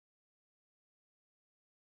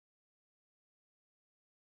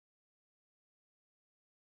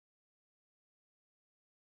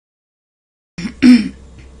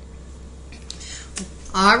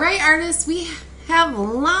All right, artists, we have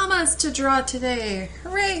llamas to draw today.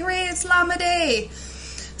 Hooray, hooray, it's llama day.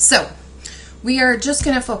 So we are just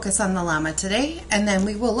going to focus on the llama today, and then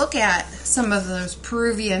we will look at some of those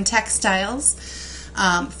Peruvian textiles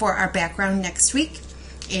for our background next week,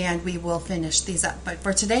 and we will finish these up. But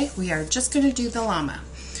for today, we are just going to do the llama.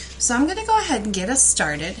 So I'm going to go ahead and get us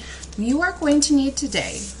started. You are going to need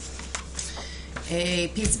today a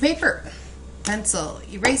piece of paper, pencil,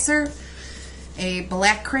 eraser, a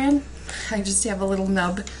black crayon, I just have a little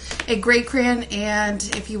nub, a gray crayon, and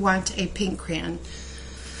if you want, a pink crayon.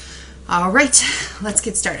 Alright, let's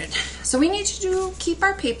get started. So we need to keep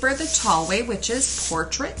our paper the tall way, which is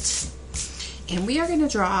portrait, and we are going to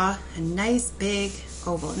draw a nice big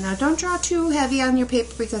oval. Now don't draw too heavy on your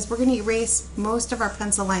paper because we're going to erase most of our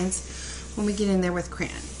pencil lines when we get in there with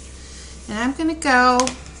crayon. And I'm going to go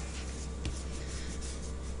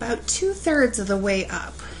about 2/3 of the way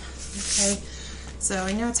up. Okay. So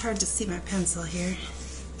I know it's hard to see my pencil here.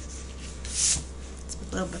 It's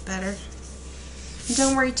a little bit better. And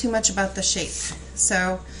don't worry too much about the shape.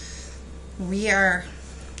 So we are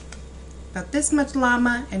about this much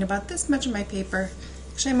llama and about this much of my paper.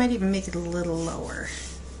 Actually, I might even make it a little lower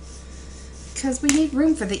because we need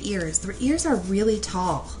room for the ears. The ears are really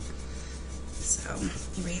tall. So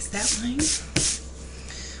erase that line.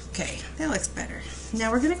 Okay, that looks better.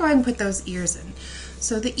 Now we're going to go ahead and put those ears in.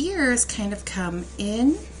 So the ears kind of come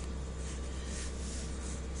in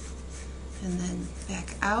and then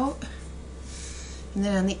back out, and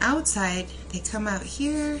then on the outside they come out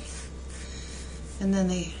here and then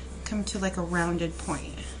they come to like a rounded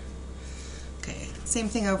point. Okay, same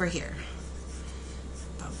thing over here.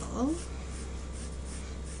 Bubble,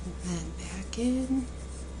 and then back in,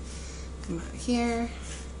 come out here,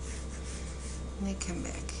 and they come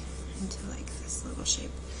back into like this little shape.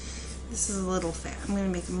 This is a little fat. I'm going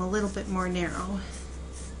to make them a little bit more narrow.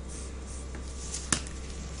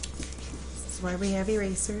 This is why we have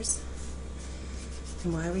erasers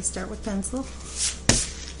and why we start with pencil.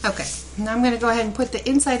 Okay, now I'm going to go ahead and put the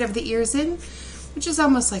inside of the ears in, which is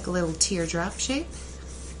almost like a little teardrop shape.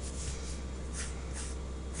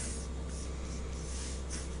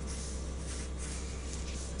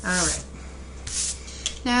 Alright.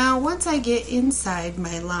 Now once I get inside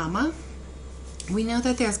my llama, we know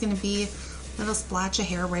that there's going to be a little splotch of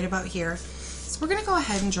hair right about here. So we're going to go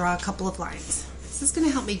ahead and draw a couple of lines. This is going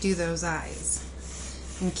to help me do those eyes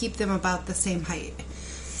and keep them about the same height.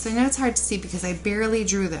 So I know it's hard to see because I barely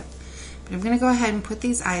drew them. But I'm going to go ahead and put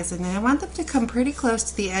these eyes in, and I want them to come pretty close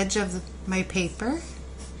to the edge of my paper.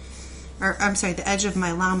 Or, I'm sorry, the edge of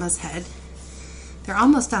my llama's head. They're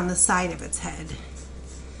almost on the side of its head.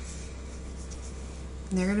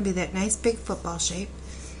 And they're going to be that nice big football shape.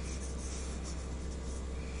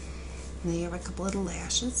 And then you have a couple little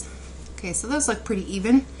lashes. Okay, so those look pretty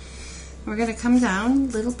even. We're going to come down a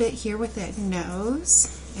little bit here with that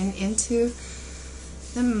nose and into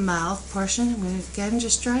the mouth portion. I'm going to again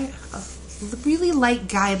just draw a really light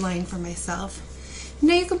guideline for myself.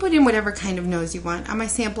 Now you can put in whatever kind of nose you want. On my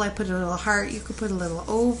sample I put a little heart. You could put a little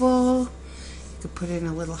oval. You could put in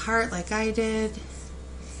a little heart like I did.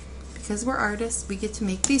 Because we're artists, we get to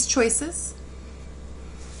make these choices.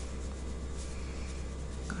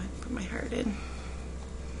 My heart in.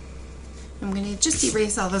 I'm going to just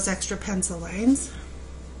erase all those extra pencil lines.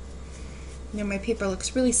 You know, my paper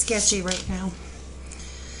looks really sketchy right now.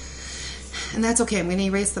 And that's okay, I'm going to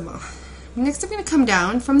erase them all. Next I'm going to come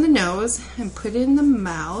down from the nose and put in the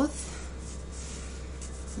mouth.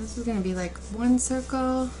 This is going to be like 1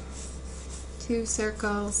 circle, 2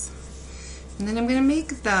 circles. And then I'm going to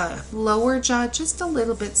make the lower jaw just a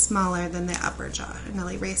little bit smaller than the upper jaw. And I'll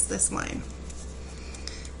erase this line.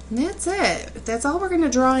 And that's it. That's all we're going to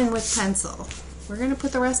draw in with pencil. We're going to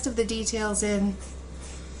put the rest of the details in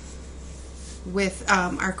with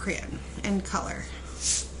our crayon and color.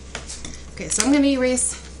 Okay, so I'm going to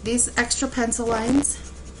erase these extra pencil lines.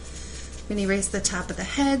 I'm going to erase the top of the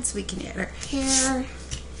head so we can add our hair.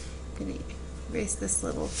 I'm going to erase this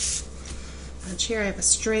little bunch here. I have a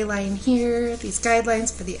stray line here. These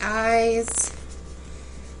guidelines for the eyes.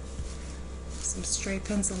 Some stray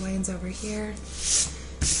pencil lines over here.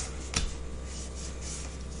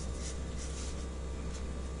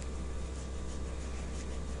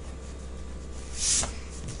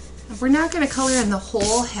 We're not going to color in the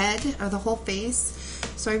whole head or the whole face,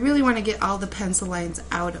 so I really want to get all the pencil lines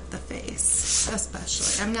out of the face,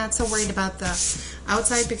 especially. I'm not so worried about the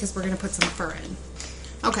outside because we're going to put some fur in.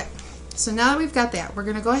 Okay, so now that we've got that, we're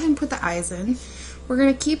going to go ahead and put the eyes in. We're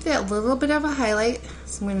going to keep that little bit of a highlight,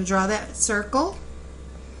 so I'm going to draw that circle.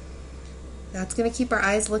 That's going to keep our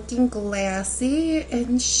eyes looking glassy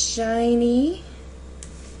and shiny.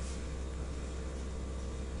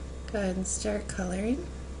 Go ahead and start coloring.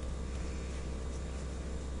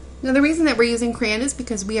 Now the reason that we're using crayon is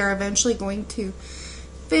because we are eventually going to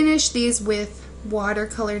finish these with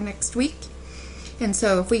watercolor next week. And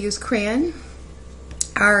so if we use crayon,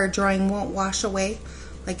 our drawing won't wash away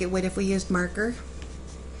like it would if we used marker.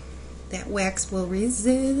 That wax will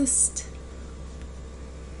resist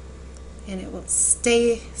and it will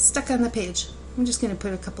stay stuck on the page. I'm just going to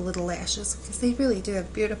put a couple little lashes because they really do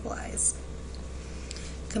have beautiful eyes.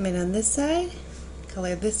 Come in on this side,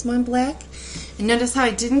 color this one black, and notice how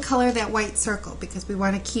I didn't color that white circle because we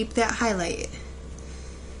want to keep that highlight.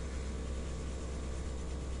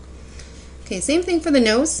 Okay, same thing for the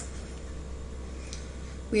nose.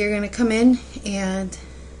 We are going to come in and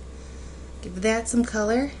give that some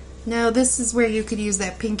color. Now this is where you could use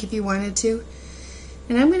that pink if you wanted to.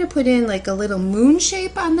 And I'm going to put in like a little moon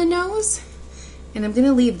shape on the nose, and I'm going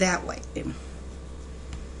to leave that white.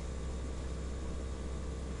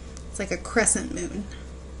 It's like a crescent moon.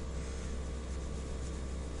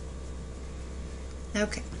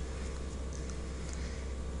 Okay.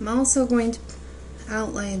 I'm also going to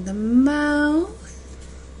outline the mouth.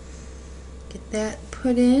 Get that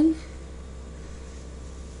put in.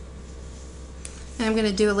 And I'm going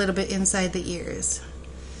to do a little bit inside the ears.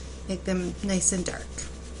 Make them nice and dark.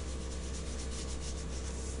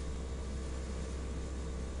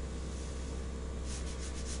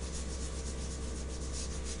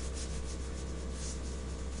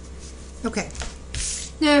 Okay.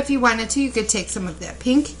 Now if you wanted to, you could take some of that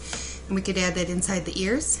pink and we could add that inside the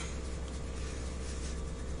ears.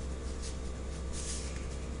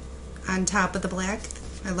 On top of the black.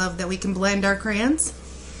 I love that we can blend our crayons.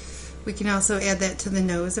 We can also add that to the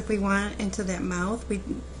nose if we want, into that mouth.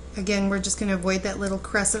 Again, we're just going to avoid that little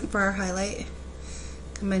crescent for our highlight.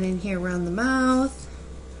 Coming in here around the mouth.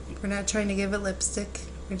 We're not trying to give it lipstick.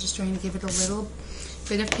 We're just trying to give it a little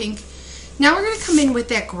bit of pink. Now we're going to come in with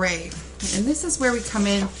that gray. And this is where we come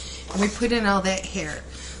in and we put in all that hair.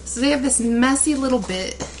 So they have this messy little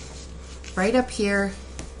bit right up here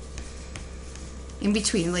in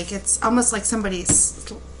between. Like it's almost like somebody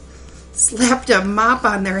slapped a mop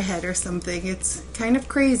on their head or something. It's kind of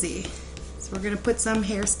crazy. So we're going to put some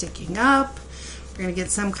hair sticking up. We're going to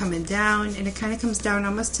get some coming down, and it kind of comes down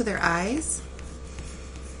almost to their eyes.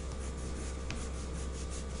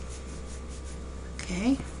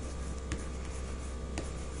 Okay.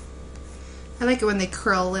 I like it when they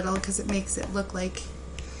curl a little because it makes it look like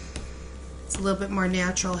it's a little bit more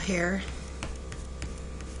natural hair.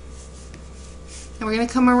 And we're going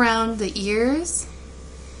to come around the ears.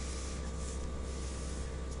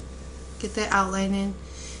 Get that outline in.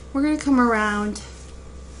 We're going to come around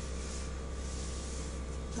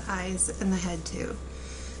the eyes and the head too.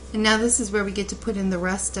 And now this is where we get to put in the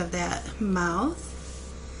rest of that mouth.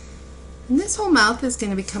 And this whole mouth is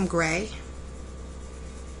going to become gray.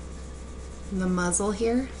 And the muzzle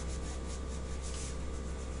here.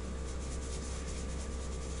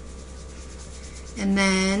 And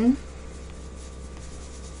then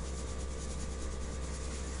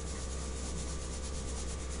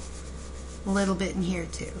a little bit in here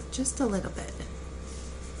too, just a little bit.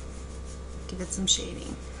 Give it some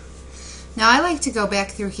shading. Now I like to go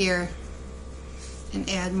back through here and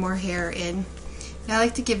add more hair in. And I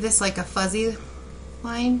like to give this like a fuzzy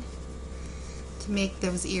line to make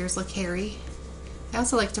those ears look hairy. I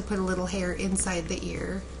also like to put a little hair inside the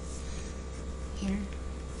ear here.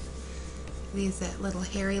 Leaves that little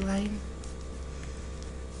hairy line.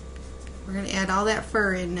 We're going to add all that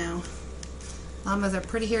fur in now. Llamas are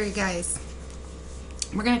pretty hairy guys.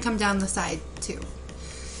 We're going to come down the side too.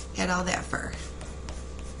 Add all that fur.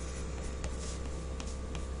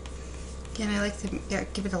 Again, I like to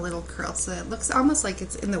give it a little curl so it looks almost like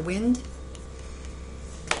it's in the wind.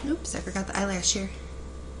 Oops, I forgot the eyelash here.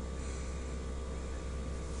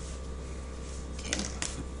 Okay.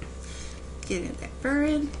 Getting that fur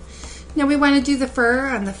in. Now we want to do the fur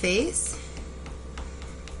on the face.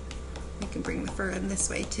 We can bring the fur in this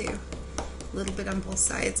way too. A little bit on both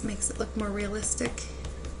sides makes it look more realistic.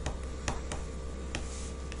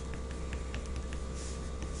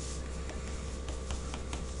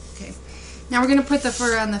 Okay, now we're going to put the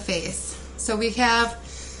fur on the face. So we have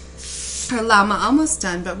our llama almost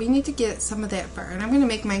done, but we need to get some of that fur. And I'm going to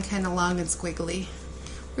make mine kind of long and squiggly.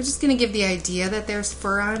 We're just going to give the idea that there's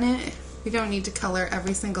fur on it. We don't need to color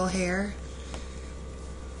every single hair.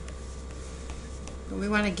 But we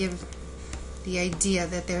want to give the idea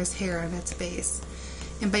that there's hair on its base.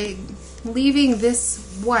 And by leaving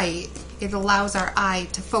this white, it allows our eye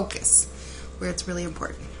to focus where it's really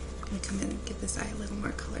important. I'm going to come in and give this eye a little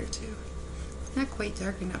more color too. Not quite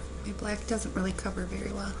dark enough. My black doesn't really cover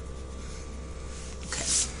very well. Okay.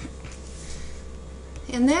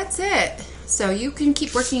 And that's it. So you can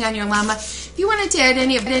keep working on your llama. If you wanted to add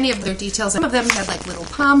any of their details, some of them had like little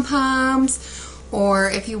pom-poms, or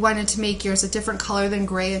if you wanted to make yours a different color than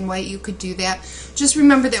gray and white, you could do that. Just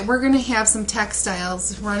remember that we're going to have some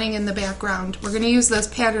textiles running in the background. We're going to use those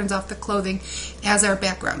patterns off the clothing as our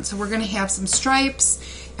background. So we're going to have some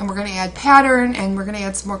stripes, and we're going to add pattern, and we're going to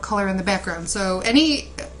add some more color in the background. So any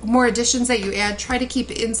more additions that you add, try to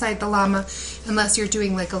keep it inside the llama unless you're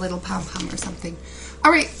doing like a little pom-pom or something.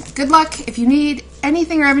 All right, good luck. If you need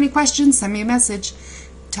anything or have any questions, send me a message.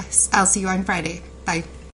 I'll see you on Friday. Bye.